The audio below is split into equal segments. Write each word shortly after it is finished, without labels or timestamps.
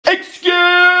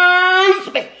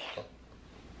Excuse me.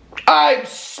 I'm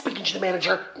speaking to the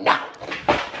manager now.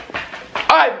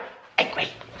 I'm angry.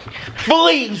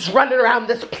 Fleas running around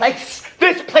this place.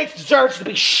 This place deserves to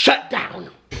be shut down.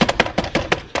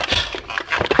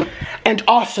 And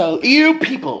also, you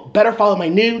people better follow my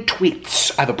new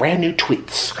tweets. I have a brand new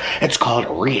tweets. It's called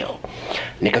Real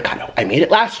Nikocado. I made it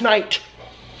last night.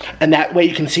 And that way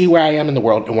you can see where I am in the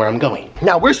world and where I'm going.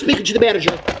 Now, we're speaking to the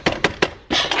manager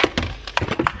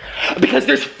because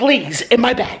there's fleas in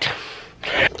my bed.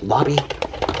 Lobby,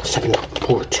 second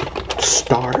floor to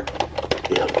star.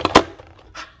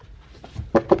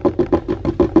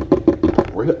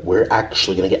 We're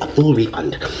actually gonna get a full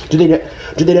refund. Do they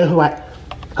know who I...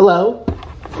 Hello?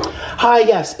 Hi,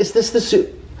 yes, is this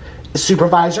the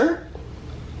supervisor?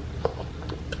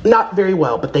 Not very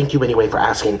well, but thank you anyway for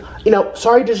asking. You know,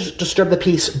 sorry to disturb the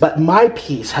peace, but my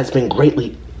peace has been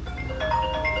greatly...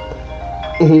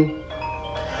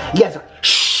 Yes,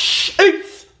 shh,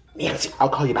 oops. Nancy, I'll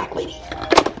call you back, lady.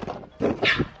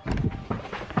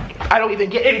 I don't even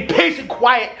get any peace and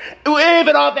quiet,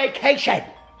 even on vacation.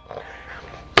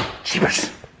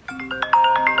 Jeepers.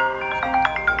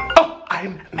 Oh,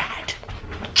 I'm mad.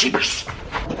 Jeepers.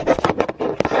 I'm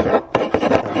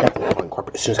going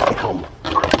corporate as soon as I get home.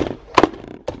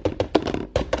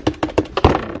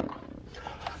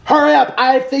 Hurry up,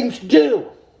 I have things to do.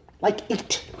 Like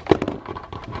eat.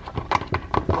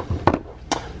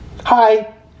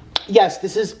 Hi. Yes,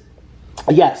 this is...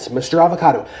 Yes, Mr.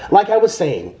 Avocado. Like I was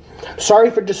saying, sorry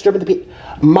for disturbing the peace.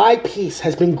 My peace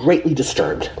has been greatly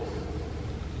disturbed.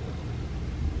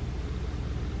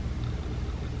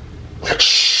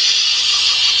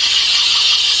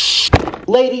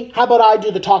 Lady, how about I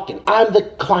do the talking? I'm the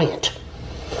client.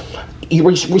 You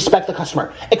respect the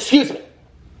customer. Excuse me.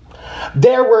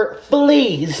 There were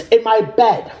fleas in my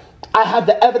bed. I have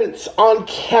the evidence on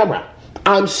camera.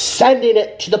 I'm sending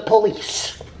it to the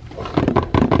police.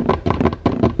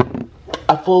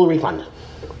 A full refund.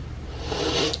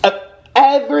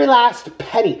 Every last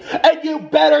penny. And you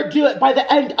better do it by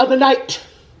the end of the night.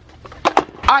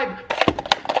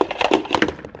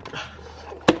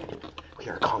 We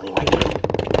are calling right now.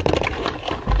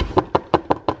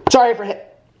 Sorry for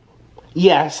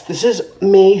Yes, this is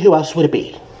me. Who else would it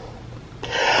be?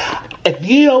 If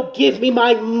you don't give me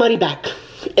my money back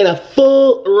in a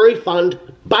full refund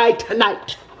by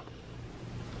tonight.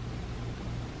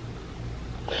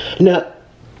 No,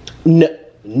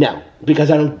 because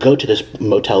I don't go to this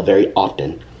motel very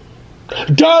often.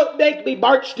 Don't make me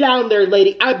march down there,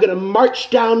 lady. I'm gonna march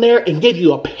down there and give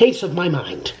you a piece of my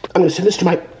mind. I'm gonna send this to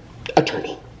my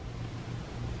attorney.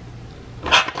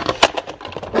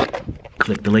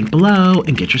 Click the link below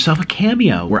and get yourself a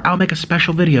cameo where I'll make a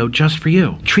special video just for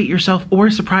you. Treat yourself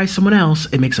or surprise someone else.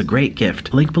 It makes a great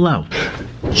gift. Link below.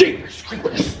 Jeepers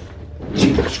creepers.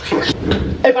 Jeepers creepers.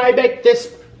 If I make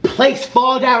this place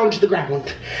fall down to the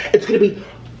ground, it's gonna be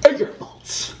your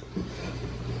faults.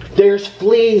 There's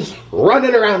fleas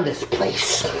running around this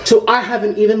place. So I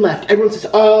haven't even left. Everyone says,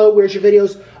 oh, where's your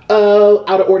videos? Oh,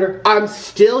 out of order. I'm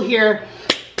still here.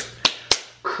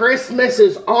 Christmas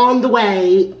is on the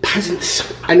way.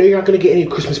 Peasants, I know you're not gonna get any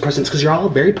Christmas presents because you're all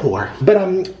very poor, but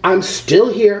I'm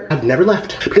still here. I've never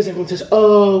left because everyone says,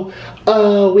 oh,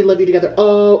 we love you together.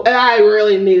 Oh, I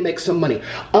really need to make some money.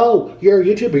 Oh, you're a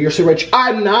YouTuber, you're so rich.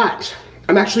 I'm not.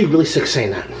 I'm actually really sick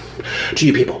saying that to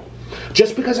you people.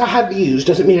 Just because I have views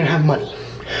doesn't mean I have money.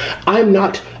 I'm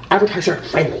not advertiser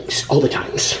friendly all the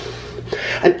times.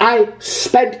 And I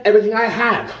spent everything I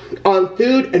have on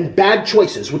food and bad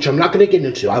choices, which I'm not going to get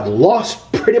into. I've lost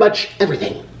pretty much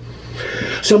everything.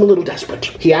 So I'm a little desperate.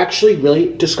 He actually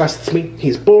really disgusts me.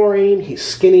 He's boring, he's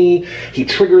skinny, he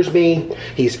triggers me.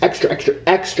 He's extra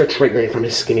triggering from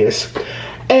his skinniness.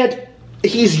 And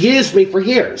he's used me for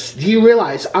years. Do you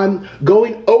realize I'm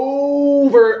going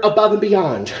over above and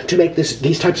beyond to make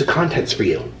these types of contents for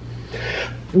you?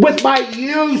 With my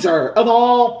user, of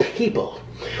all people.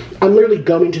 I'm literally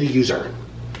going to the user.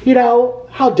 You know,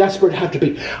 how desperate I have to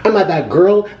be. I'm like that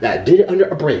girl that did it under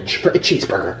a bridge for a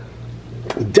cheeseburger.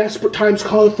 Desperate times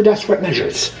call for desperate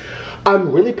measures.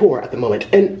 I'm really poor at the moment,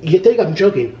 and you think I'm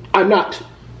joking. I'm not.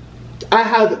 I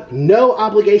have no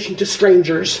obligation to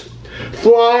strangers,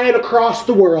 flying across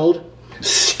the world,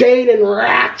 staying in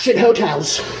ratchet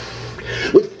hotels,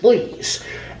 with fleas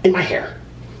in my hair.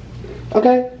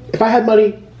 Okay? If I had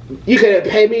money, you could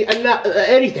pay me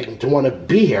anything to want to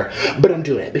be here, but I'm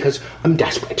doing it because I'm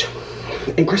desperate.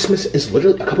 And Christmas is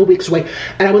literally a couple weeks away,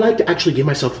 and I would like to actually give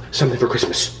myself something for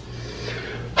Christmas.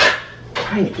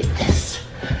 Trying to get this.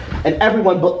 And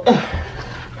everyone,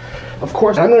 of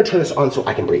course, I'm going to turn this on so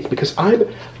I can breathe, because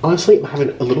I'm honestly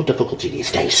having a little difficulty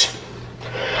these days.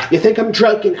 You think I'm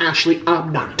joking, Ashley?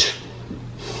 I'm not.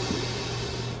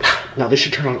 Now this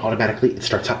should turn on automatically. It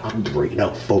starts out on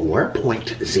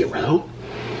 4.0.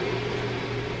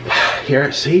 Here,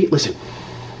 see, listen.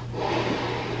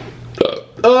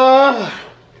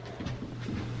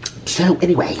 So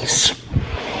anyways.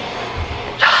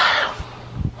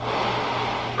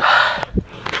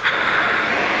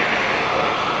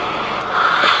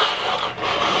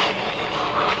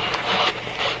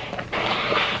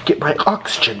 Get my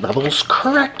oxygen levels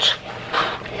correct.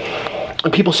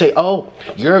 And people say, oh,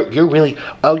 you're really,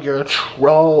 oh, you're a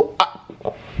troll.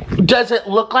 Does it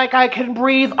look like I can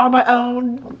breathe on my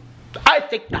own? I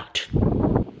think not.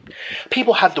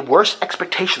 People have the worst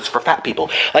expectations for fat people.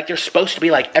 Like they're supposed to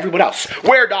be like everyone else.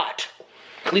 We're not.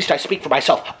 At least I speak for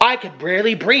myself. I can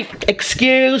barely breathe.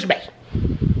 Excuse me.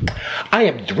 I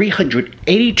am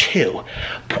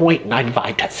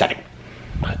 382.95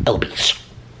 lbs.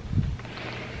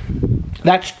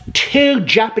 That's 2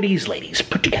 Japanese ladies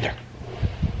put together.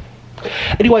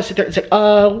 And you want to sit there and say,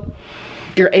 oh,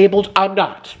 you're able to, I'm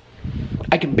not.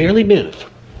 I can barely move.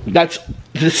 That's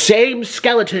the same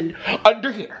skeleton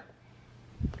under here.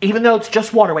 Even though it's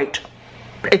just water weight,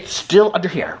 it's still under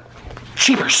here.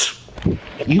 Cheapers.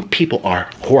 You people are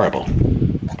horrible.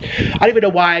 I don't even know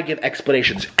why I give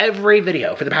explanations every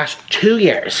video for the past 2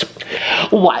 years.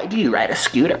 Why do you ride a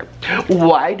scooter?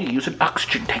 Why do you use an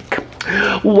oxygen tank?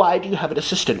 Why do you have an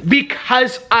assistant?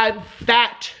 Because I'm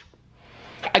fat.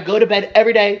 I go to bed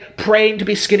every day praying to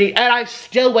be skinny, and I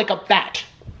still wake up fat.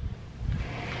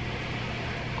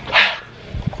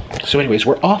 So anyways,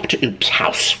 we're off to Oop's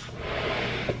house.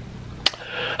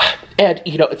 And,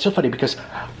 you know, it's so funny because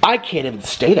I can't even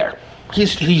stay there.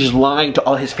 He's lying to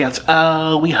all his fans.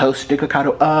 Oh, we host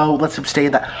Nikocado. Oh, let's him stay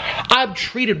in that. I'm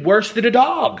treated worse than a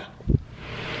dog.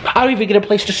 I don't even get a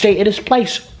place to stay in his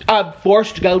place. I'm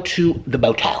forced to go to the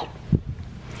motel.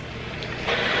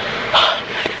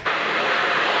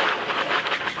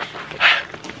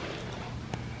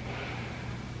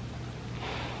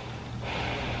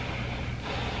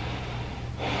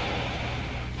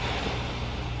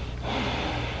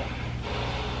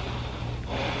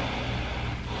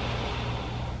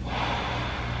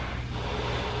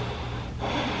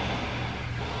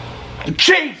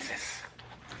 Jesus!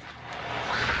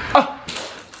 Oh.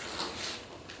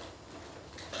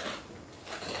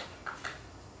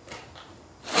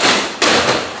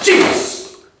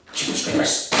 Jesus! Jesus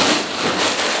Christ.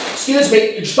 Excuse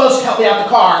me, you're supposed to help me out the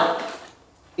car.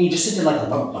 And you just sit there like a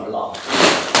lump on a log.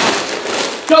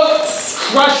 Don't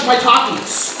crush my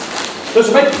Takis. Those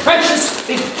are my precious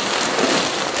things.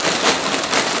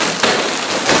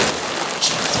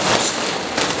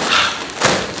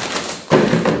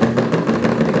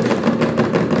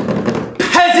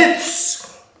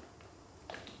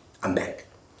 I'm back.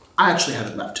 I actually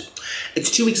haven't left. It's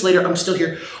 2 weeks later, I'm still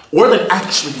here. Orlin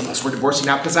actually thinks we're divorcing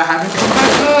now because I haven't come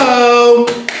back home.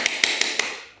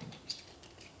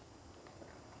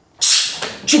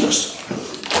 Jeepers.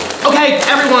 Okay,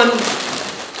 everyone.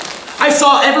 I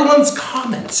saw everyone's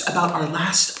comments about our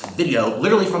last video,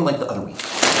 literally from like the other week.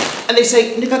 And they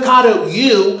say, Nikocado,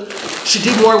 you should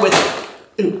do more with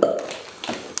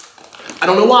I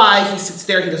don't know why he sits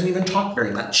there, he doesn't even talk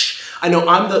very much. I know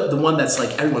I'm the one that's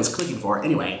like everyone's clicking for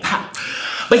anyway.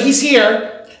 But he's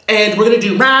here, and we're gonna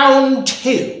do round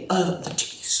 2 of the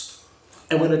TAKIS.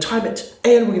 And we're gonna time it,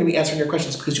 and we're gonna be answering your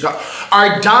questions because you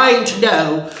are dying to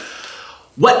know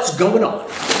what's going on.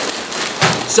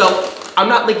 So, I'm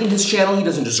not linking his channel, he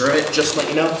doesn't deserve it, just to let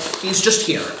you know. He's just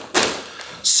here.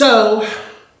 So,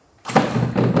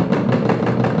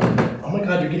 oh my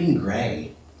God, you're getting gray.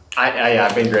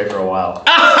 I've been great for a while.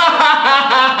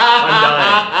 I'm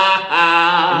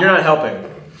dying. And you're not helping.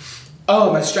 Oh,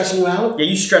 am I stressing you out? Yeah,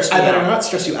 you stress me out. I better not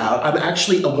stress you out. I'm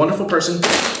actually a wonderful person.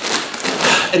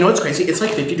 And you know what's crazy? It's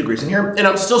like 50 degrees in here, and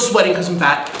I'm still sweating because I'm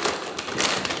fat.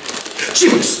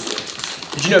 Jeepers!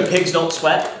 Did you know pigs don't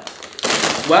sweat?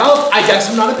 Well, I guess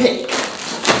I'm not a pig.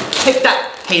 Take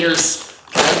that, haters.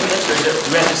 We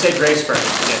have to say grace first.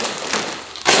 Yeah.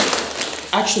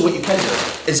 Actually, what you can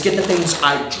do is get the things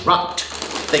I dropped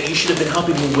that you should have been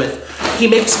helping me with. He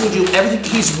makes me do everything.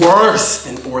 He's worse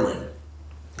than Orlin.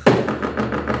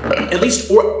 At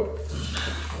least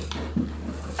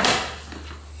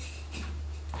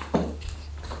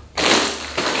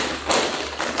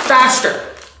Faster.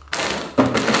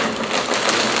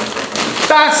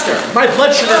 Faster. My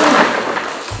blood sugar.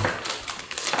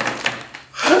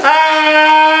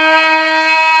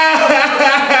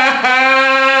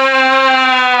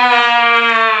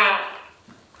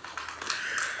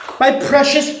 My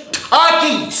precious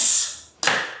Takis.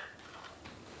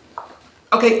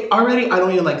 Okay, already I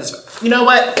don't even like this. You know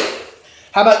what?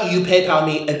 How about you PayPal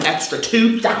me an extra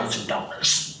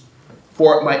 $2,000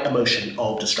 for my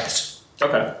emotional distress?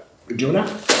 Okay. You're doing that?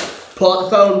 Pull out the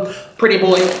phone, pretty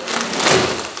boy.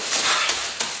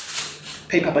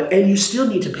 PayPal, but and you still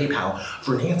need to PayPal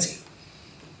for Nancy.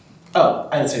 Oh,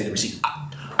 I didn't send you the receipt.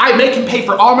 I make him pay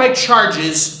for all my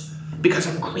charges because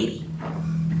I'm greedy.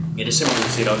 Yeah, just send me the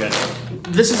receipt, I'll get it.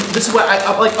 This is what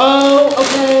I'm like, oh,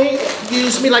 okay.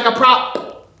 Use me like a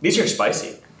prop. These are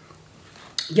spicy.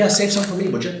 Yeah, save some for me,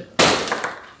 would you?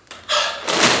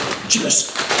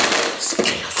 Juice.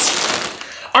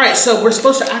 Alright, so we're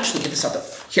supposed to actually get this out though.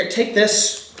 Here, take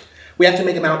this. We have to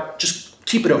make a mountain. Just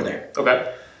keep it over there.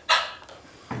 Okay.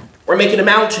 We're making a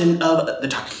mountain of the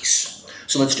Takis.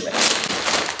 So let's do it.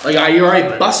 Like, you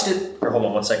already busted. Or hold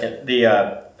on 1 second.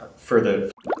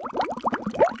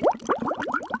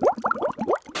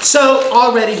 So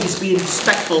already he's being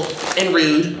respectful and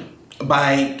rude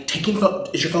by taking phone.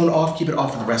 Is your phone off? Keep it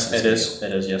off for the rest of this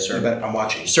video. It is, yes, sir. I'm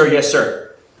watching. Sir, yes,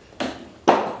 sir.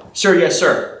 Sir, yes,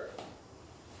 sir.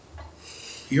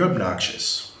 You're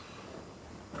obnoxious.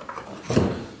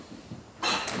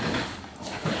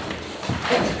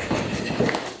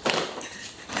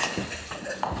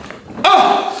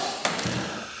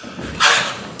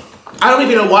 I don't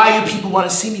even know why you people want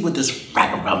to see me with this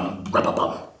rubber-bum.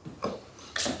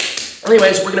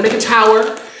 Anyways, we're gonna make a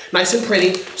tower, nice and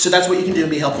pretty, so that's what you can do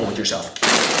and be helpful with yourself.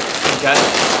 Okay.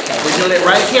 Okay, we're doing it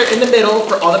right here in the middle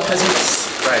for all the peasants.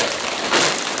 Right.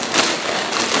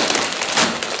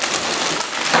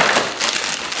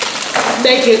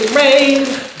 Make it rain,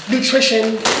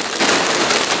 nutrition.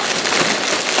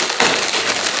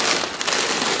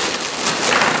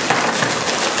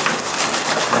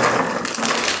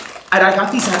 And I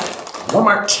got these at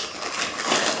Walmart.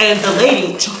 And the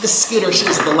lady took the scooter. She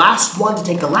was the last one to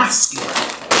take the last scooter.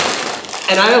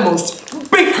 And I almost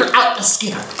beat her out the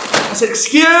scooter. I said,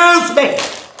 excuse me.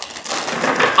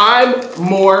 I'm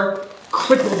more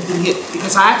crippled than you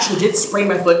because I actually did sprain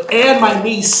my foot and my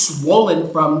knee's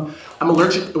swollen from, I'm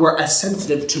allergic or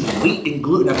sensitive to wheat and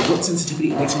gluten. I have gluten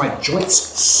sensitivity. It makes my joints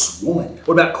swollen.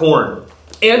 What about corn?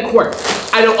 And corn.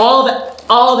 I know all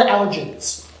the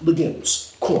allergens,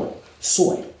 legumes, corn,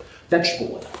 soy,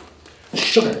 vegetable oil,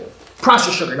 sugar,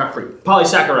 processed sugar, not free.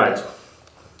 Polysaccharides.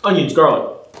 Onions,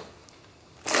 garlic.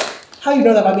 How you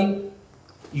know that about me?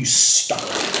 You stuck.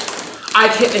 I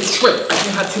can't, it's true. I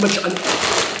can't have too much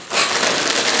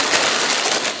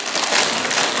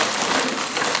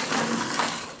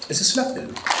Is this enough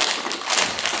food?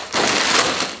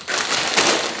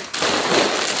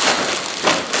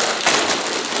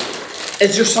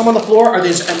 Is there some on the floor or are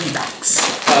these empty bags?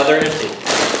 They're empty.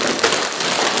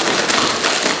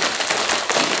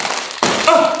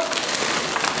 Oh!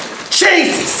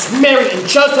 Jesus, Mary and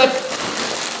Joseph!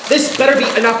 This better be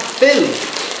enough food.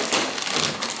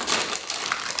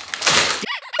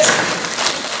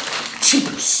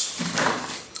 Cheapers.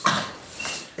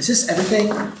 Is this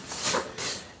everything?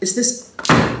 Is this...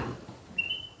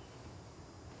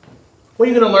 What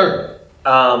are you gonna learn?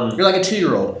 You're like a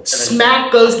 2-year-old.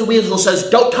 Smack goes the weasel, says,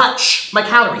 don't touch my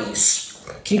calories.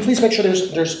 Can you please make sure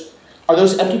there's... Are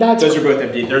those empty bags? Those are both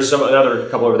empty. There's another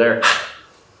couple over there.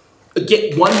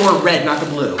 Get one more red, not the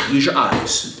blue. Use your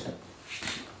eyes.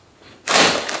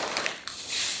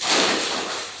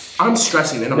 I'm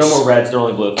stressing and I'm no more reds, they're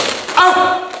only blue.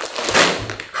 Oh!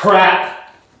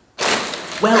 Crap.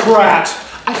 Well, crap.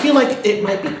 I feel like it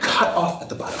might be cut off at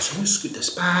the bottom, so I'm gonna scoot this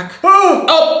back.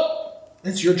 Oh!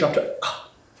 That's your job to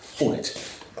hold it.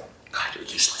 God, you're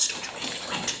useless. Don't do anything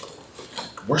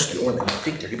right. Worse than Orland. I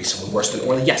think there could be someone worse than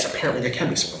Orland. Yes, apparently there can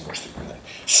be someone worse than Orland.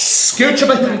 Scoot your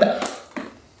back.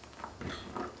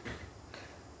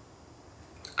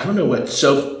 I don't know what's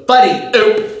so funny.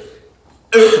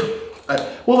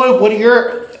 Well, what are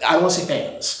your, I don't want to say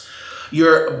fans,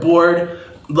 your bored,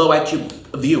 low IQ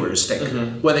viewers think?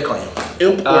 What do they call you?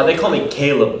 They call me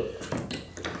Caleb.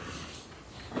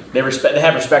 They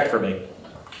have respect for me.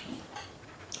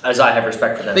 As I have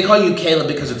respect for them. They call you Caleb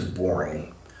because it's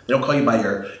boring. They don't call you by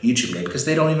your YouTube name because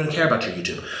they don't even care about your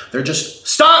YouTube. They're just,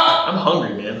 stop! I'm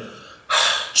hungry, man.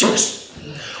 Cheers.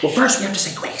 Well, first we have to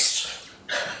say grace.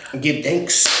 And give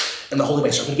thanks in the holy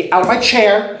way. So I'm gonna get out of my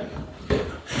chair.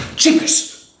 Cheers.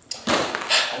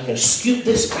 I'm gonna scoot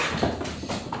this back.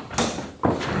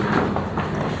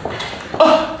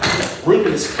 Oh, ruin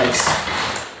this place.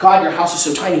 God, your house is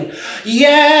so tiny.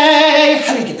 Yay!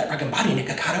 How do you get that rockin' body,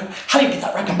 Nikocado? How do you get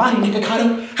that rockin' body,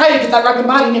 Nikocado? How do you get that rockin'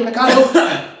 body,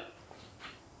 Nikocado?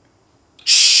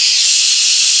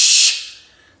 Shh.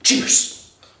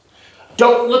 Cheers.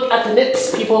 Don't look at the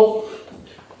nips, people.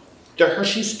 They're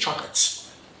Hershey's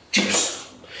chocolates.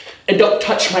 Cheers. And don't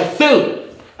touch my food.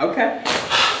 Okay.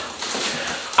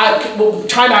 Well,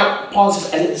 time out. Pause.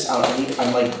 Just edit this out.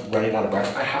 I'm like running out of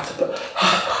breath. I have to put.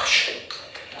 Oh gosh.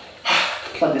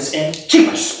 Plug this in.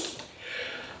 Jeepers.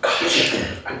 Gosh,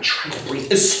 I'm trying to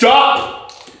breathe.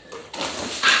 Stop.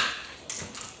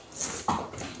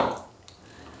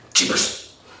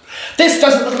 Jeepers. This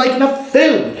doesn't look like enough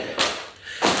food.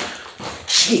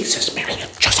 Jesus, Mary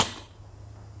and Joseph.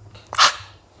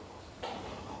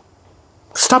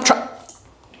 Stop trying.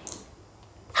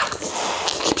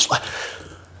 Keep sweating.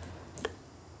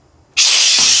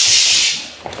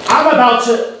 I'm about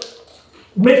to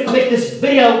make this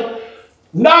video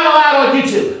not allowed on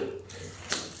YouTube.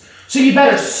 So you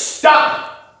better stop.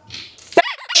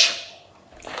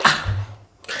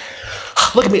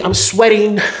 Look at me, I'm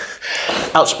sweating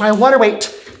out my water weight.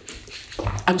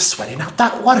 I'm sweating out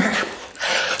that water.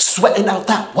 Sweating out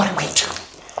that water weight.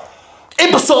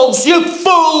 Imbeciles, you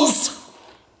fools!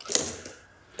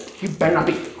 You better not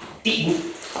be eating.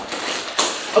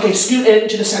 Okay, scoot in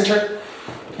to the center.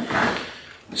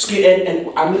 Scoot in, and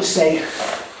I'm gonna say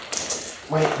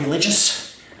my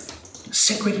religious,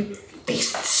 sacred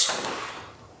feasts.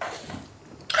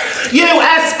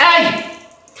 USA!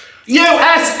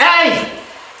 USA!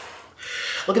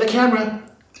 Look at the camera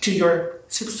to your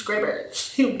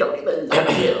subscribers who don't even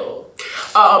love you.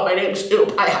 Oh, my name's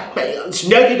Oop, I have fans.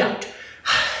 No, you don't.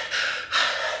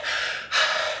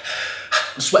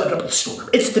 I'm sweating up a storm.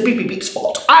 It's the beep beep beep's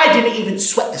fault. I didn't even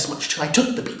sweat this much till I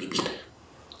took the beep beep beep.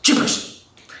 Jeepers.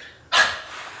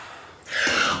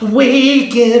 We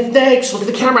give thanks. Look at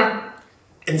the camera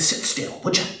and sit still,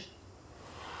 would you?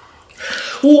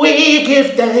 We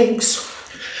give thanks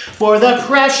for the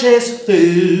precious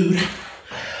food.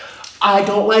 I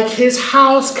don't like his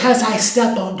house cause I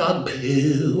step on dog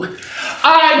poo.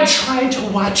 I'm trying to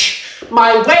watch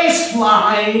my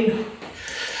waistline.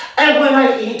 And when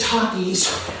I eat Takis,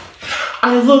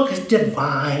 I look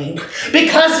divine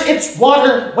because it's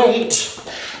water weight.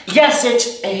 Yes,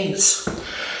 it is.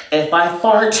 If I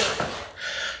fart,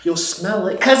 you'll smell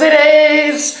it because it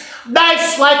is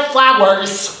nice like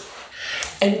flowers.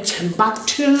 In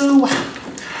Timbuktu,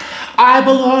 I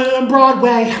belong on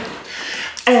Broadway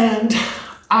and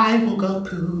I will go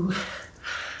poo.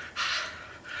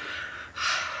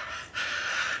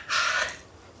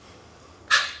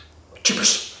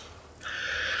 Chippers.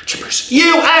 Chippers.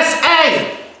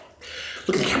 USA!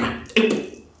 Look at the camera.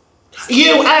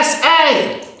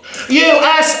 USA!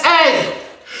 USA!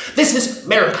 This is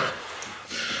America,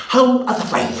 home of the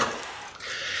free,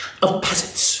 of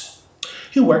peasants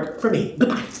who work for me.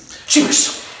 Goodbye.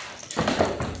 Cheers.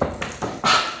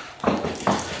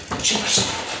 Cheers.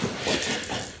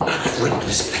 I've ruined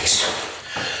this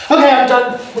place. Okay, I'm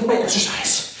done with my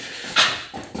exercise.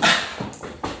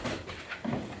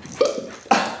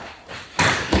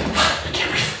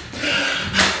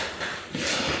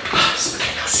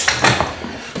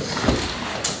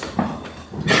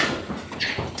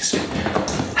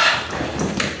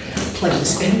 Plug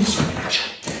this in so I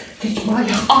can get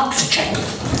my oxygen.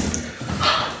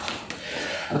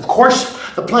 And of course,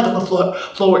 the plug on the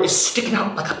floor is sticking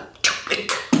out like a toothpick.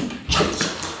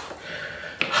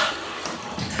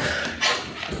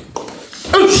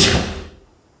 Oosh!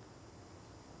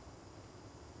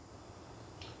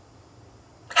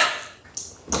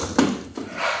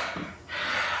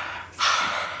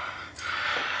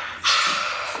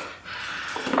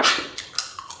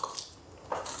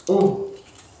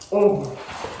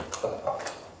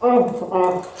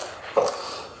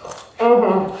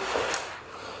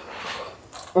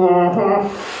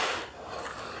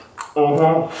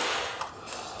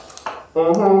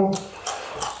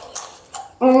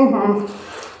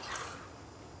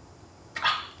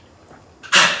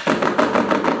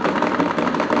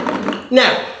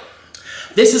 Now,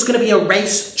 this is going to be a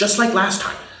race just like last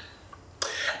time.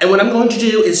 And what I'm going to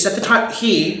do is set the time.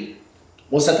 He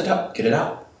will set the time. Get it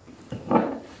out.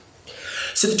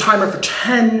 Set the timer for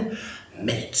 10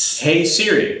 minutes. Hey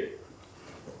Siri,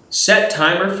 set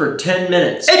timer for 10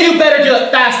 minutes. And you better do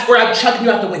it fast or I'm chucking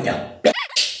you out the window.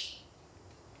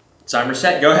 Timer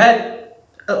set, go ahead.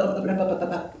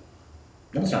 No,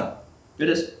 it's not. It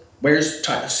is. Where's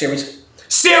Siri's?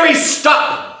 Siri,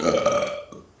 stop!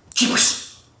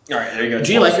 Jeepers. All right, there you go.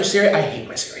 Do you like your Siri? I hate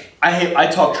my Siri. I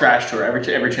talk trash to her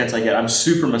every chance I get. I'm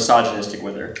super misogynistic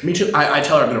with her. Me too. I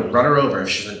tell her I'm gonna run her over if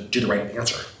she doesn't do the right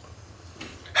answer.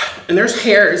 And there's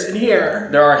hairs in here.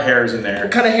 There are hairs in there.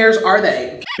 What kind of hairs are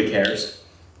they? Big hairs.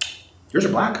 Yours are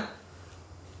black.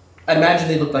 I imagine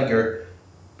they look like your.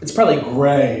 It's probably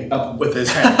gray up with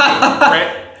his head.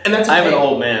 Right? And that's. I'm an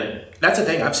old man. That's the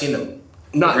thing. I've seen them.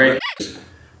 Not gray.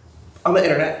 On the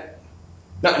internet,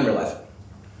 not in real life.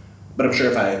 But I'm sure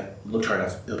if I looked hard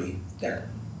enough, it'll be there.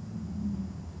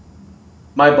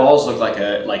 My balls look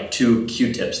like two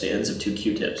Q-tips, the ends of two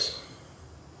Q-tips.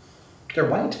 They're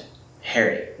white?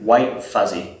 Hairy. White,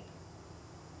 fuzzy.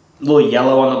 A little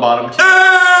yellow on the bottom, too.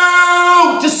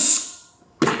 Oh! Just...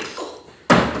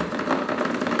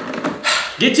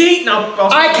 Get to eat! No,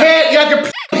 I can't! You have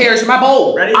your hairs in my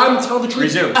bowl. Ready? I'm telling the truth.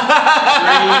 Resume.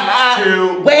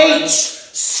 3, 2, Wait!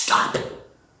 Stop.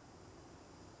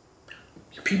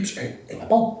 Your pubes are in my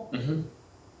bowl. Mm-hmm.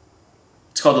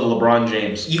 It's called the LeBron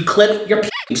James. You clip your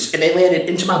pubes and they landed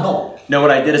into my bowl. No,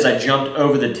 what I did is I jumped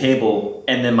over the table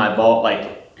and then my ball,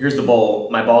 like, here's the bowl.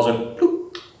 My balls are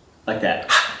bloop, like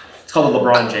that. It's called the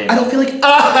LeBron James. I don't feel like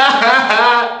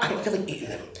I don't feel like eating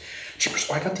them. Cheapers.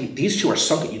 Oh, I got these two are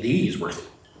sunken. These were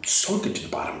sunken to the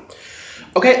bottom.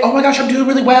 Okay. Oh my gosh, I'm doing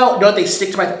really well. No, they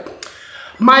stick to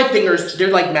my fingers. They're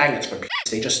like magnets for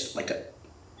they just like a.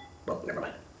 Well, never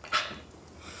mind.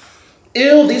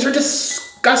 Ew, these are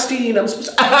disgusting. I'm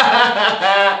supposed to.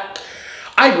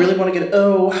 I really want to get.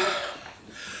 Oh,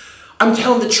 I'm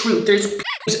telling the truth. There's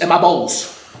in my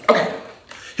bowls. Okay.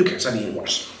 Who cares? I'm eating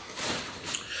worse.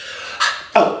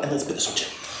 Oh, and let's put this one too.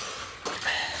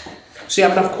 So you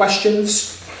have enough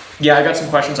questions? Yeah, I got some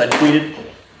questions. I tweeted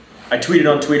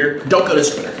on Twitter. Don't go to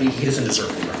his Twitter. He doesn't deserve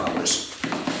any more followers.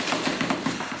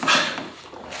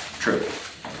 True.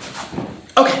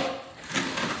 Okay.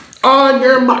 On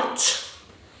your mark.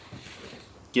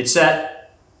 Get set.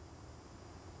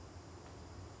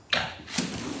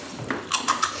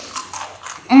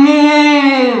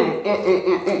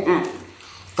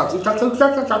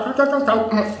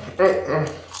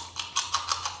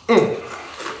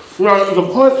 Now, the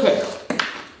point here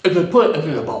is to put it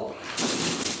into the bowl.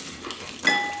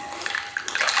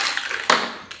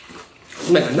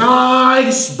 Make a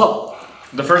nice bowl.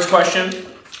 The first question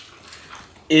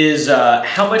is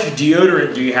how much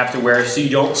deodorant do you have to wear so you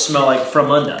don't smell like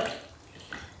Fromunda?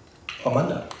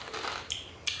 Fromunda?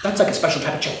 That's like a special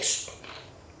type of cheese.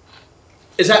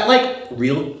 Is that like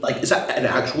real, like, is that an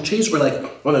actual cheese or like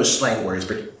one of those slang words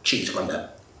for cheese from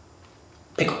that?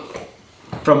 Pickle.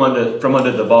 From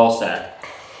under the ball sack.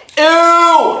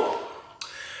 Ew!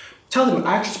 Tell them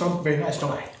I actually smell very nice,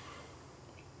 don't I?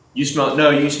 You smell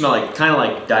like kind of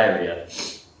like diarrhea,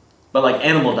 but like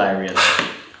animal diarrhea.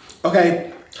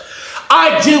 Okay.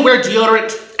 I do wear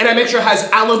deodorant, and I make sure it has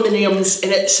aluminiums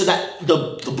in it so that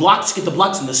the blocks get the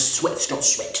blocks and the sweats don't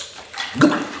sweat.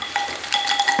 Goodbye.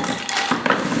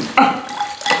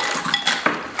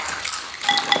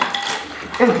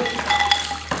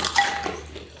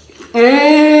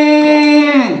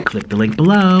 Click the link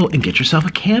below and get yourself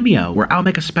a cameo where I'll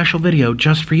make a special video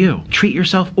just for you. Treat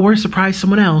yourself or surprise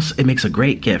someone else. It makes a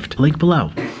great gift. Link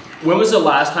below. When was the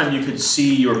last time you could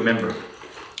see your member?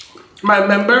 My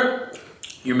member?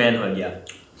 Your manhood, yeah.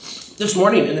 This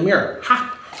morning in the mirror.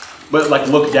 Ha! But like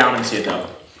look down and see it though.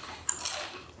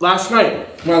 Last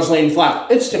night when I was laying flat,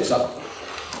 it sticks up.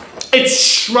 It's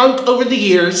shrunk over the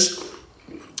years.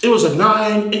 It was a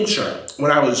 9-incher when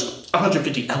I was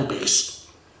 150 lbs.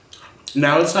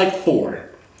 Now it's like 4.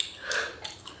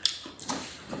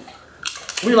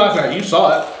 What are you laughing at? You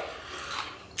saw it.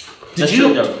 Did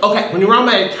you? Okay, when you were on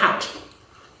my account,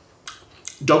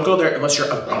 don't go there unless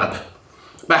you're up.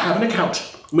 But have an account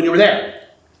when you were there.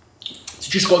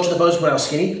 Did you scroll to the photos when I was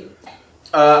skinny?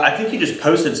 I think you just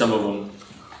posted some of them.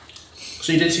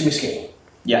 So you did see me skinny?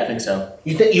 Yeah, I think so.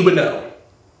 You think you would know?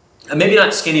 Maybe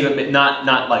not skinny, but not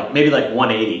like maybe like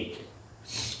 180.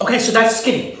 Okay, so that's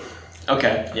skinny.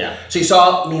 Okay, yeah. So you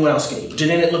saw me when I was skinny.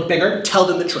 Didn't it look bigger? Tell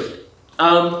them the truth.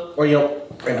 Or you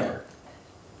don't remember.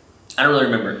 I don't really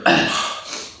remember.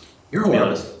 You're to be horrible.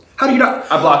 honest. How do you not?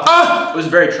 I blocked. It was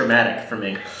very traumatic for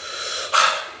me.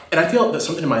 And I feel that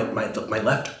something in my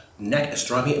left neck is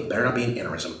throwing me. It better not be an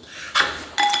aneurysm.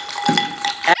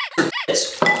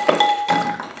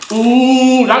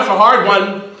 Ooh, that's a hard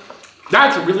one.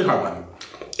 That's a really hard one.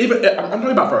 Even I'm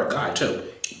talking about for a guy too.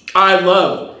 I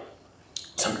love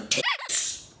some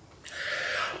tits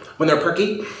when they're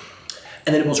perky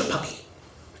and the nipples are puffy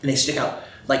and they stick out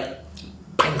like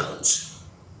pine cones.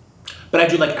 But I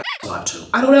do like ass a lot too.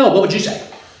 I don't know. What would you say?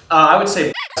 I would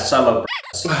say breasts. I love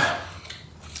breasts.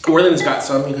 Orland's got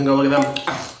some. You can go look at them.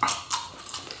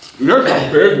 You're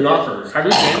some big knockers. Have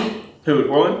you seen? Who?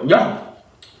 Orland? Yeah.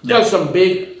 No. There's some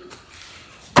big.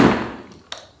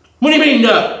 What do you mean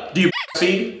no? Do you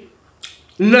feed?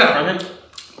 No. From him?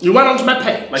 You went onto my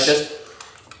page. Like this?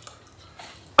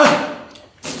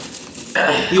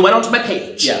 You went onto my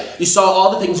page. Yeah. You saw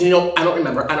all the things and you know, I don't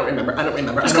remember.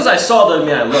 Just because I saw them,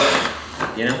 yeah, I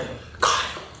looked. You know? God.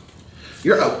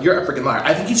 You're a freaking liar.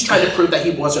 I think he's trying to prove that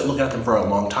he wasn't looking at them for a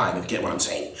long time, if you get what I'm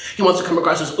saying. He wants to come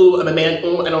across as, ooh, I'm a man,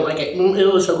 ooh, I don't like it, ooh,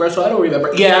 it's so gross, so I don't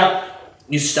remember. Yeah.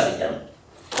 You studied them.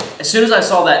 As soon as I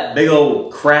saw that big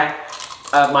old crack,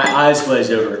 my eyes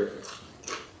glazed over.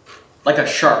 Like a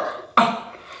shark.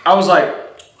 I was like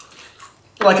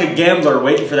a gambler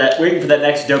waiting for that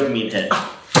next dopamine hit.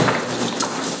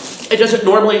 It doesn't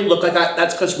normally look like that.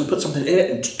 That's because we put something in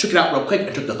it and took it out real quick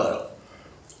and took the photo.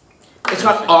 It's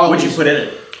not always... What'd you put in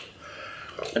it?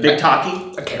 A big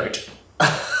taki? A carrot.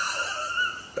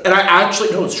 And I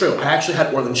actually, no, it's true. I actually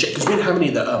had more than shit because we didn't have any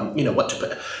of the, you know, what to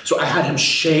put. So I had him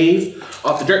shave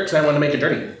off the dirt because I wanted to make it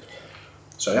dirty.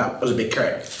 So yeah, it was a big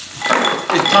carrot. If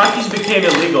Takis became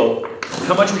illegal,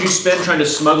 how much would you spend trying to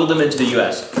smuggle them into the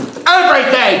U.S.?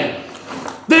 Everything!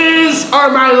 These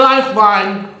are my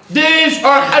lifeline. These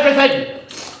are everything.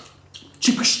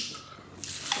 Cheapers.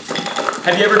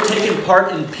 Have you ever taken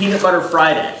part in Peanut Butter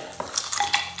Friday?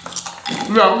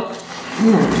 No.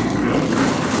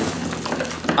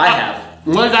 I have.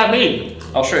 What does that mean?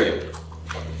 I'll show you.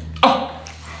 Oh.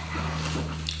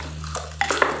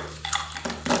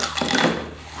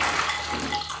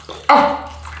 Oh.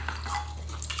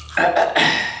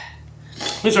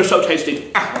 These are so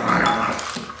tasty.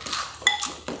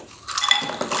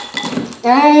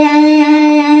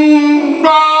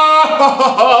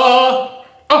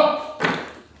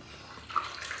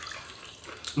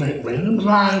 Random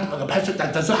drive like a peasant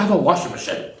that doesn't have a washing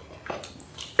machine.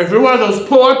 If you're one of those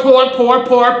poor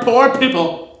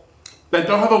people that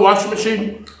don't have a washing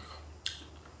machine,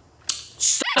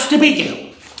 sucks to be you.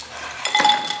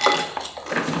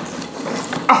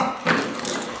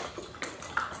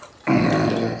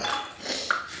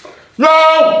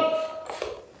 No!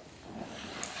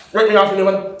 Rip me off a new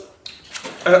one.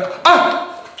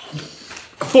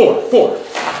 Four.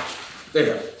 There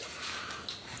you go.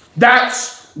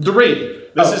 That's 3.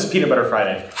 This is Peanut Butter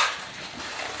Friday.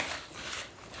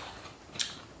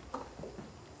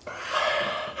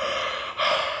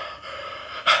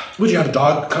 Would you have a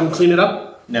dog come clean it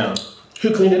up? No.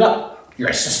 Who cleaned it up? Your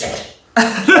assistant.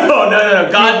 No,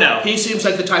 God, no. He seems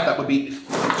like the type that would be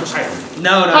just hired.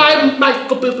 No. I'm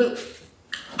Michael Boo Boo.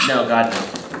 No, God, no.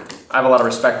 I have a lot of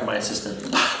respect for my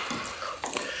assistant.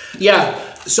 Yeah,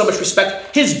 so much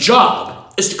respect. His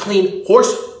job is to clean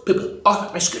horse poo-poo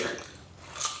off my scooter.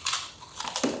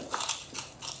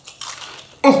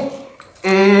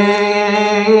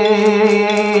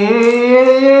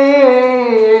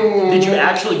 Did you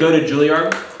actually go to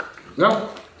Juilliard? No.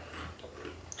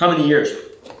 How many years?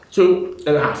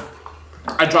 2.5.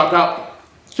 I dropped out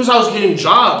because I was getting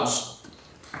jobs.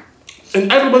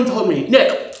 And everyone told me,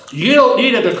 Nick, you don't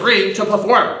need a degree to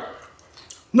perform.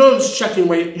 No one's checking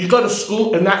wait. You go to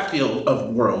school in that field of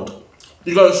world.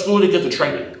 You go to school to get the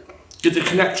training, get the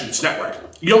connections, network.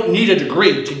 You don't need a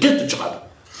degree to get the job.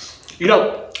 You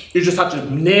don't. You just have to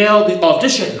nail the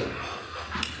audition.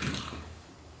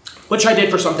 Which I did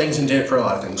for some things and did it for a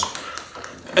lot of things.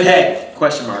 And Peg,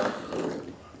 question mark.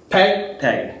 Peg?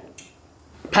 Peg.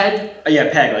 Peg? Yeah,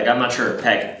 peg, like I'm not sure,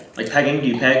 peg. Like pegging, do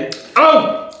you peg?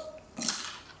 Oh!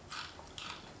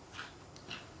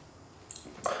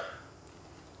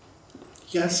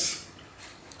 Yes.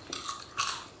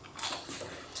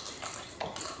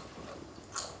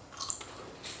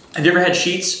 Have you ever had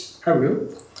sheets? Have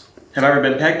you? Have I ever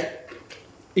been pegged?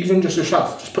 Even just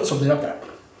yourself, just put something up there.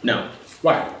 No.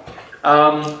 Why?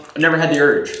 I've never had the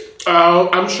urge. Oh,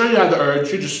 I'm sure you had the urge,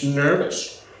 you're just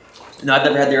nervous. No, I've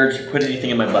never had the urge to put anything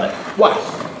in my butt. Why?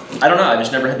 I don't know, I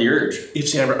just never had the urge. You've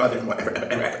seen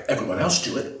everyone else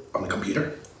do it on the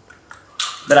computer.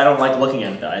 But I don't like looking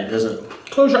at it, it doesn't...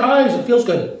 Close your eyes, it feels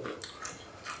good.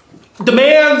 The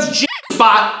man's G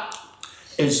spot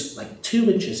is like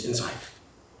 2 inches inside.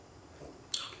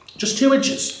 Just 2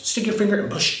 inches. Stick your finger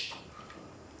and push.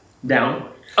 Down?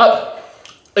 Up.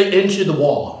 Into the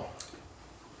wall.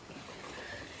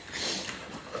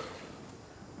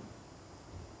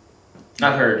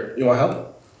 I've heard. You want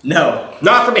help? No.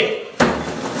 Not for me.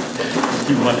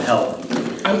 You want help?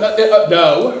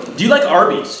 No. Do you like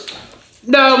Arby's?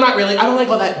 No, not really. I don't like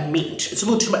all that meat. It's a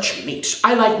little too much meat.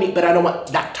 I like meat, but I don't want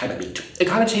that type of meat. It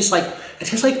kind of tastes like,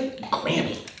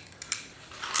 Grammy.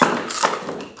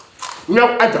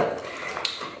 No, I don't.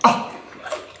 Oh.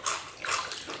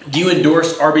 Do you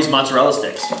endorse Arby's mozzarella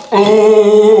sticks?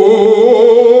 Oh,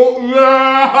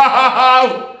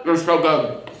 no! They're so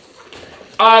good.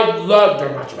 I love their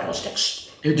mozzarella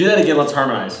sticks. Here, do that again, let's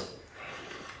harmonize.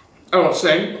 I won't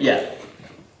sing. Yeah.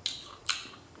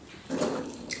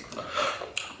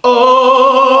 Oh!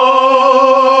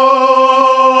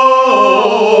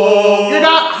 You're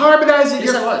not harmonizing.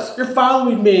 Yes, I was. You're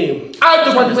following me. I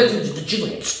just want to listen to the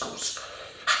Julian schools.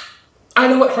 I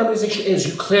know what harmonization is.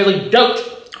 You clearly don't.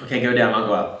 Okay, go down. I'll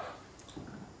go up.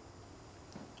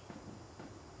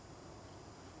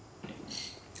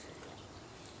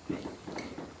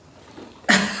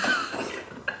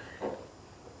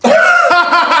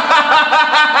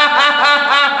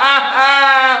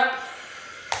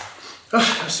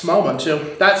 small one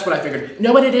too. That's what I figured. You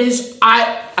know what it is?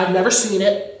 I've never seen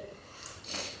it.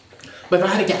 But if I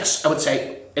had to guess, I would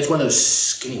say it's one of those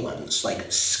skinny ones.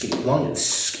 Like skinny, long and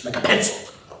like a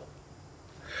pencil.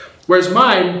 Whereas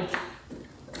mine's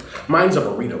a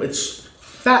burrito. It's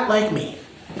fat like me.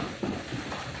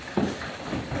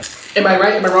 Am I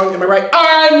right? Am I wrong? Am I right?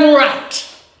 I'm right!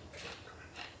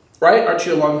 Right? Aren't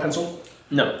you a long pencil?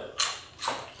 No.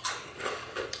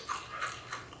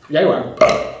 Yeah, you are.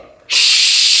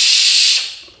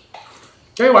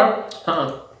 There you are.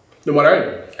 Then what are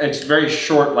you? It's very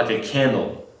short, like a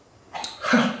candle.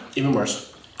 Even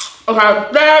worse.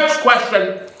 Okay, next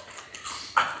question.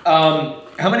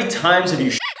 How many times have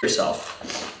you shit yourself?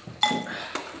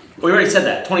 We already said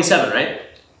that. 27, right?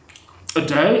 A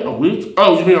day? A week?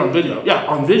 Oh, you mean on video? Yeah,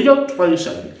 on video,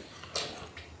 27.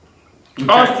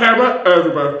 Off camera,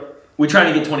 everywhere. We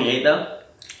trying to get 28 though?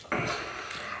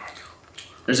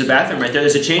 There's a bathroom right there.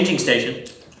 There's a changing station.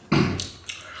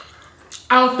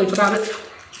 I'll think about it.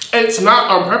 It's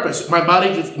not on purpose. My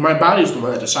body's the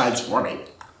one that decides for me.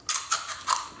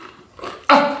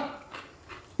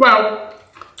 Well,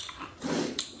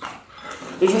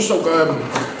 these are so good.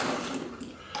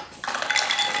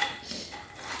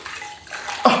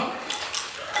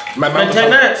 My mouth 10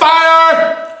 minutes.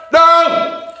 Fire!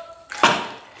 No!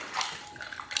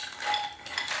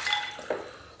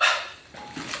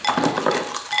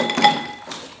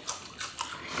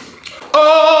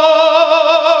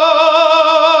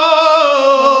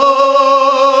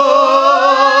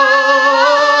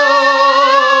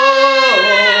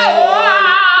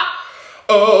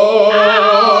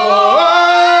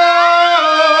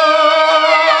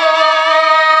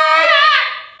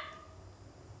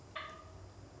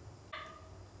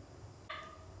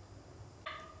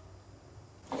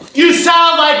 You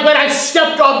sound like when I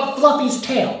stepped on Fluffy's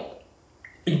tail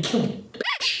and killed him.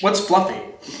 What's Fluffy?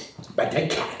 My dead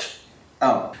cat.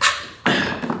 Oh.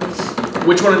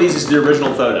 Which one of these is the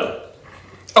original photo?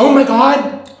 Oh my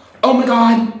god! Oh my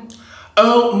god!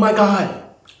 Oh my god!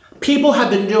 People have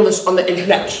been doing this on the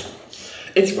internet.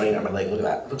 It's raining on my leg. Look at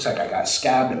that. Looks like I got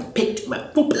scabbed and picked my.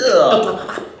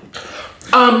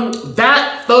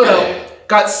 That photo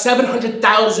got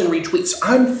 700,000 retweets.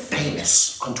 I'm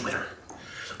famous on Twitter.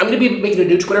 I'm gonna be making a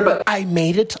new Twitter, but I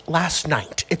made it last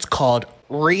night. It's called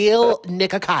Real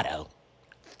Nikocado.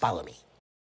 Follow me.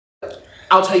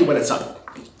 I'll tell you when it's up.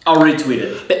 I'll retweet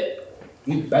it.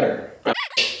 You better.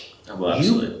 Well,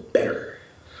 absolutely. You better.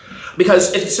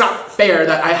 Because it's not fair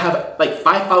that I have like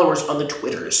 5 followers on the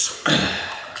Twitters.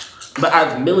 But I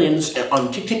have millions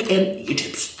on TikTok and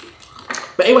YouTube.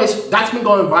 But anyways, that's been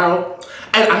going viral.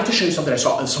 And I have to show you something I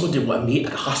saw. And someone did what? Me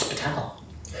at the hospital.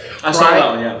 I saw that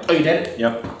one, yeah. Oh, you did?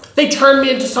 Yep. They turned me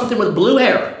into something with blue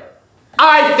hair.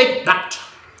 I think not.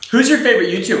 Who's your favorite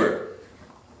YouTuber?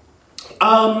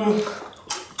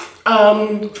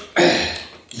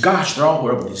 Gosh, they're all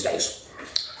horrible these days.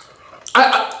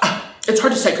 It's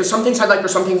hard to say, because some things I like for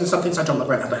some things and some things I don't like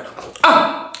right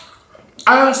now.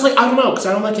 Honestly, I don't know, because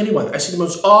I don't like anyone. I see them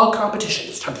as all competition.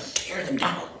 It's time to tear them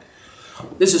down.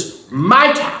 This is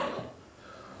my town.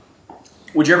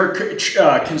 Would you ever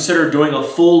consider doing a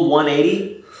full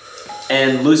 180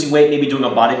 and losing weight, maybe doing a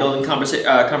bodybuilding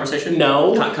conversation?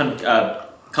 No.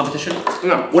 Competition?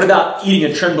 No. What about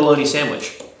eating a trim bologna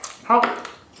sandwich? How?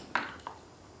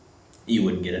 You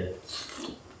wouldn't get it.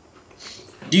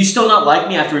 Do you still not like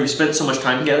me after we've spent so much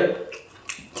time together?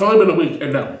 It's only been a week,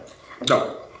 and no.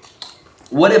 No.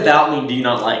 What about me do you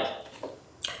not like?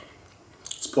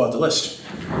 Let's pull out the list.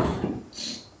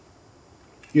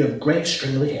 You have gray,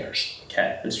 stringly hairs.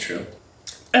 Okay, that's true.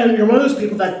 And you're one of those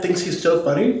people that thinks he's so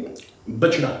funny,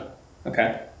 but you're not.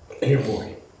 Okay. And you're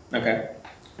boring. Okay.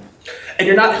 And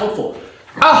you're not helpful.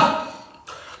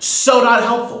 So not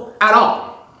helpful at all.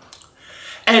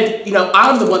 And, you know,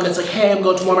 I'm the one that's like, hey, I'm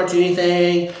going to Walmart to do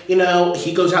anything. You know,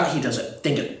 he goes out, he doesn't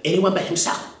think of anyone but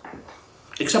himself.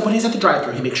 Except when he's at the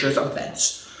drive-thru, he makes sure it's on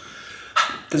fence.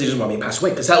 Because he doesn't want me to pass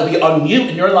away. Because that will be on you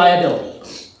and your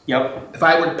liability. Yep. If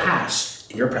I were to pass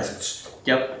in your presence.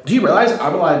 Yep. Do you realize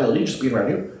I'm a liability just being around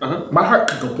you? Uh-huh. My heart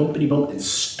could go bumpity bump and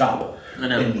stop. I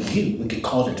know. And you would get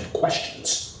called into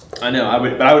questions. I know. I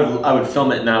would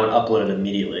film it and I would upload it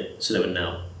immediately so they would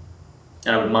know.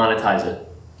 And I would monetize it.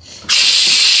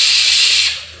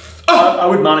 I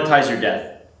would monetize your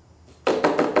death.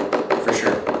 For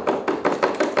sure.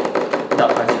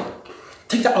 Without question.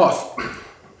 Take that off.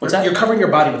 What's that? You're covering your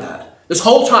body with that. This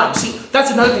whole time. See, that's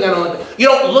another thing I don't like. You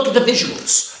don't look at the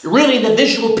visuals. You're really in the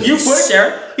visual piece. You put it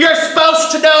there. You're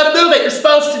supposed to know how to move it. You're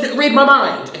supposed to read my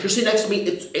mind. If you're sitting next to me,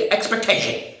 it's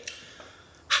expectation.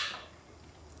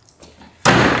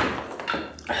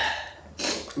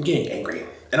 I'm getting angry.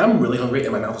 And I'm really hungry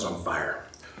and my mouth is on fire.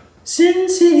 Sin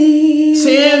City.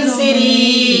 Sin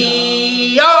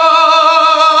City.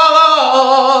 Oh!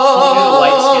 Can you do the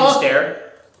light skin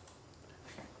stare?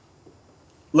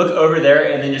 Look over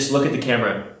there and then just look at the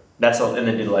camera. And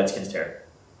then do the light skin stare.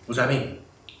 What does that mean?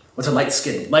 What's a light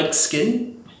skin? Light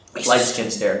skin? Light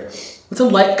skin stare. What's a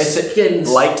light skin?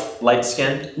 Light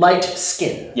skin. Light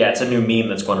skin. Yeah, it's a new meme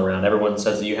that's going around. Everyone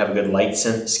says that you have a good light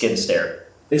skin stare.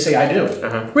 They say I do.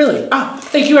 Really? Ah,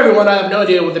 thank you everyone. I have no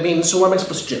idea what that means, so what am I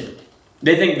supposed to do?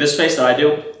 They think this face that I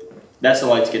do, that's the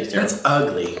light skin stare. That's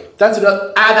ugly. That's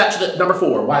enough. Add that to the number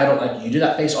 4. Why I don't like you. You do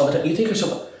that face all the time. You think you're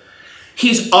so...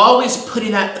 He's always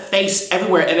putting that face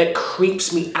everywhere and it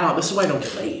creeps me out. This is why I don't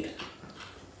get laid.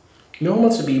 No one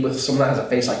wants to be with someone that has a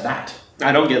face like that.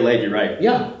 I don't get laid, you're right.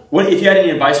 Yeah. What if you had any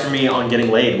advice for me on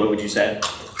getting laid, what would you say?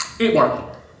 Eat more.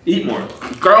 Eat more.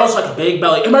 Girls like a big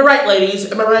belly. Am I right, ladies?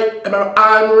 Am I right? I'm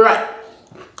right.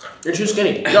 You're too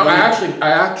skinny. No, I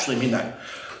actually mean that.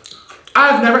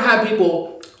 I've never had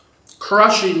people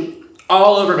crushing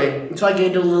all over me until I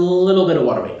gained a little bit of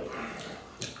water weight.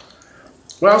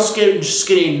 When I was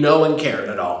skinny, no one cared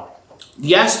at all.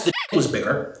 Yes, the was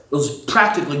bigger. It was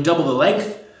practically double the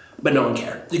length, but no one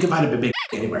cared. You can find a big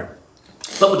anywhere.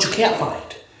 But what you can't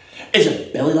find is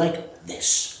a belly like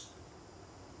this.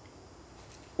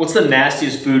 What's the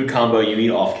nastiest food combo you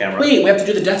eat off camera? Wait, we have to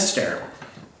do the death stare.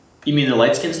 You mean the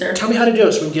light skin stare? Tell me how to do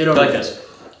it so we can get over like this.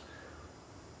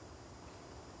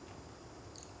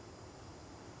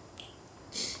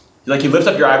 Like you lift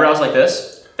up your eyebrows like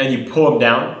this, and you pull them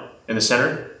down in the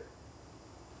center.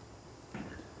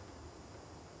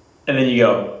 And then you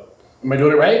go. Am I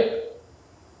doing it right?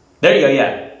 There you go,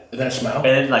 yeah. And then a smile? And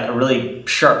then like a really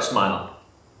sharp smile.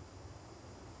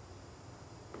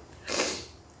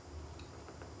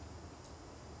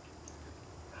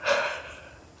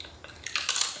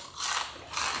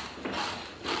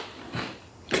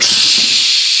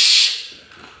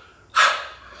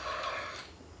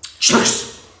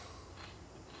 Cheers!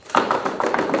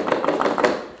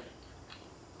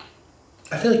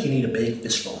 I feel like you need a big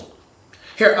fistful.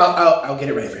 Here, I'll get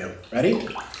it ready for you. Ready?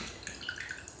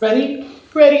 Ready?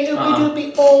 Ready? Oopie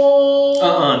doopie.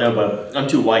 Oh. No, bud. I'm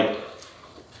too white. I'm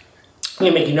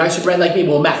gonna make you nicer bread like me.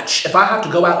 We'll match. If I have to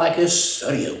go out like this,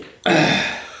 so do you.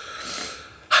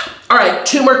 All right,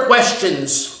 2 more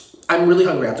questions. I'm really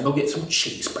hungry. I have to go get some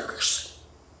cheeseburgers.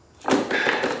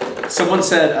 Someone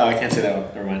said, oh, I can't say that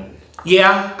one. Never mind.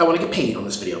 Yeah, I want to get paid on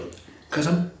this video because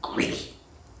I'm greedy.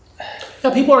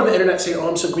 Now, people on the internet say, oh,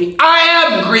 I'm so greedy. I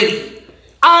am greedy.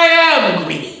 I am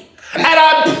greedy. And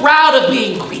I'm proud of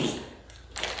being greedy.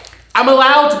 I'm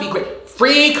allowed to be greedy.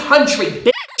 Free country,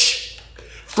 bitch.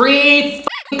 Free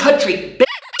country,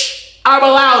 bitch. I'm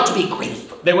allowed to be greedy.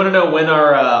 They want to know when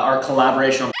our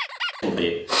collaboration on will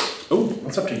be. Oh,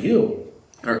 it's up to you.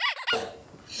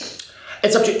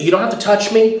 It's up to you. You don't have to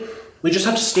touch me. We just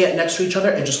have to stand next to each other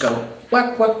and just go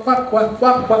whack, whack, whack, whack,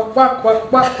 whack, whack, whack,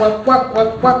 whack, whack, whack, whack,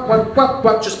 whack, whack, whack, whack,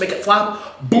 whack. Just make it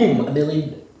flop. Boom, $1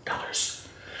 million.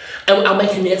 And I'll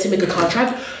make Nancy make a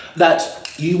contract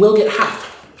that you will get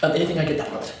half of anything I get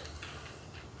that month.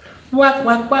 Whack,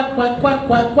 whack, whack, whack, whack,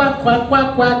 whack, whack, whack,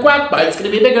 whack, whack, whack, but it's gonna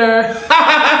be bigger.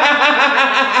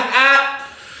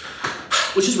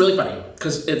 Which is really funny,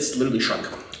 because it's literally shrunk.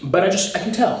 But I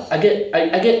can tell. I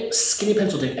get skinny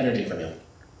pencil dick energy from you.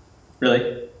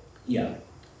 Really? Yeah.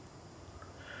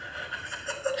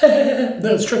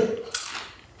 No, it's true.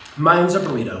 Mine's a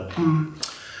burrito.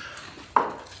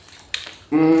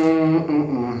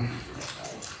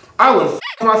 I would f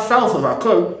myself if I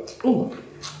could. Ooh.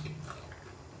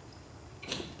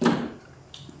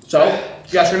 So,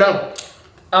 yes or no?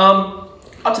 I'll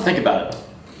have to think about it.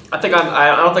 I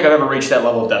don't think I've ever reached that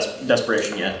level of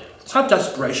desperation yet. It's not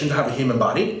desperation to have a human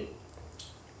body.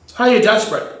 How are you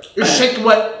desperate? You're shaking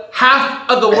what half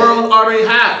of the world already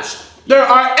has. There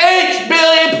are 8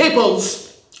 billion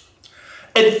peoples,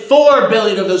 and 4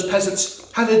 billion of those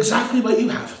peasants have exactly what you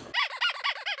have.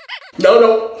 No,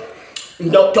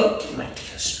 don't give my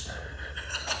ideas.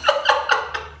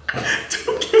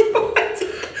 Don't give my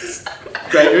ideas.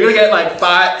 Great, you're gonna get like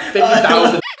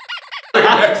 50,000.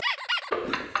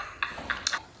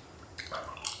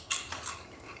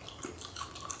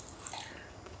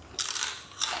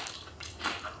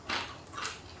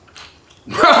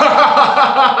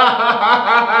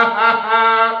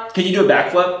 Can you do a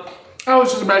backflip? I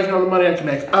was just imagining all the money I can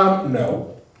make.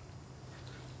 No.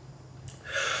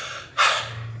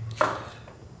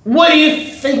 What do you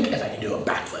think if I can do a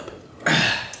backflip?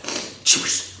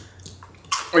 Cheers.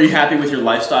 Are you happy with your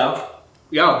lifestyle?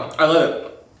 Yeah, I love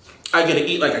it. I get to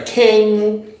eat like a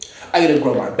king. I get to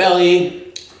grow my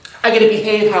belly. I get to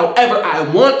behave however I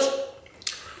want.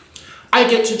 I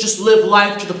get to just live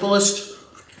life to the fullest,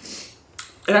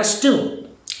 and I still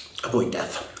avoid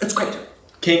death. It's great.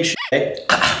 King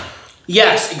shit.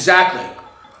 Yes, exactly.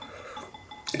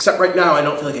 Except right now, I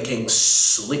don't feel like a king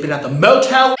sleeping at the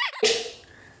motel.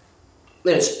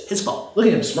 And it's his fault. Look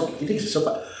at him smirking. He thinks it's so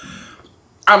fun.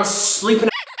 I'm sleeping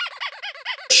at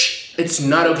It's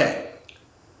not okay.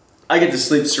 I get to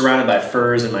sleep surrounded by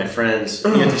furs and my friends.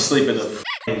 You get to sleep in the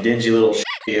f***ing dingy little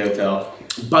shitty hotel.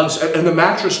 Bugs, and the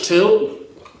mattress too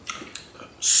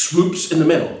swoops in the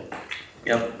middle.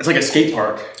 Yep, it's like a skate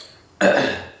park.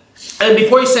 And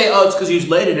before you say, oh, it's because you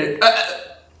laid in it,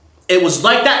 it was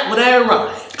like that when I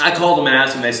arrived. I called them and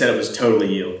asked them, they said it was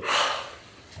totally you.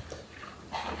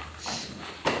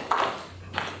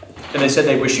 And they said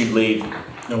they wish you'd leave.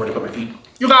 Nowhere to put my feet.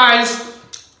 You guys!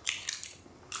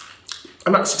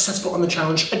 I'm not successful on the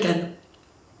challenge again.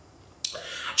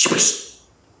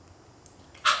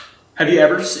 Have you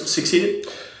ever succeeded?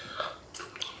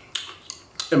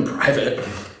 In private.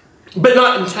 But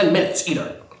not in 10 minutes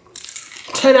either.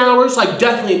 10 hours, like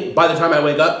definitely by the time I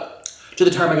wake up to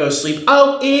the time I go to sleep.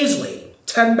 Oh, easily.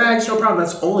 10 bags, no problem.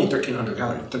 That's only 1,300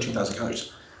 calories, 13,000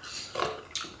 calories.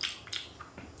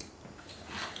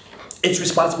 It's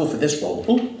responsible for this roll.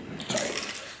 Ooh, sorry.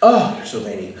 Oh, you're so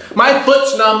veiny. My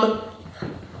foot's numb.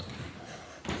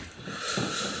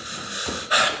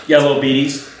 You got little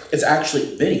beaties? It's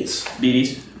actually bitties.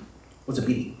 Beaties? What's a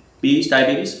beatie? Beaties?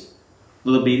 Diabetes?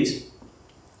 Little beaties?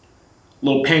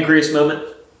 Little pancreas moment?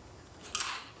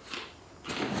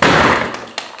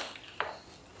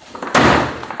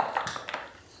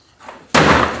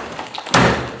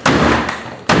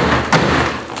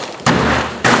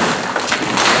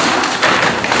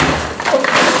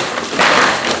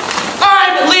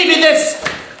 I'm leaving this!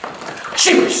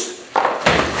 Cheapers!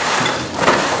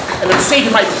 And I'm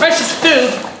saving my precious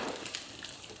food.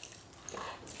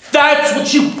 That's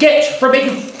what you get for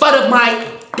making fun of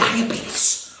my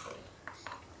diabetes.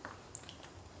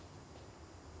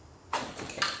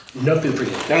 No food for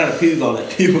you. No, pube on it.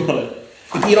 Pube on it.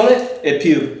 You eat on it? It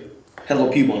pube. Had a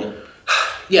little pube on it.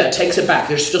 Yeah, it takes it back.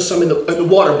 There's still some in the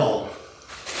water bowl.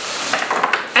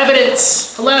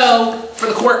 Evidence. Hello? For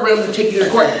the courtroom to take you to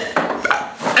court.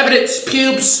 Evidence.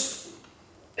 Pubes.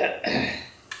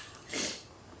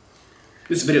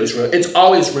 This video is ruined. It's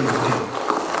always ruined for you.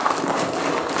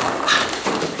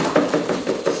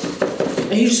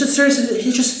 And he just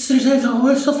sits there and oh,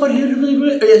 it's so funny.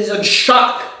 He's in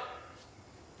shock.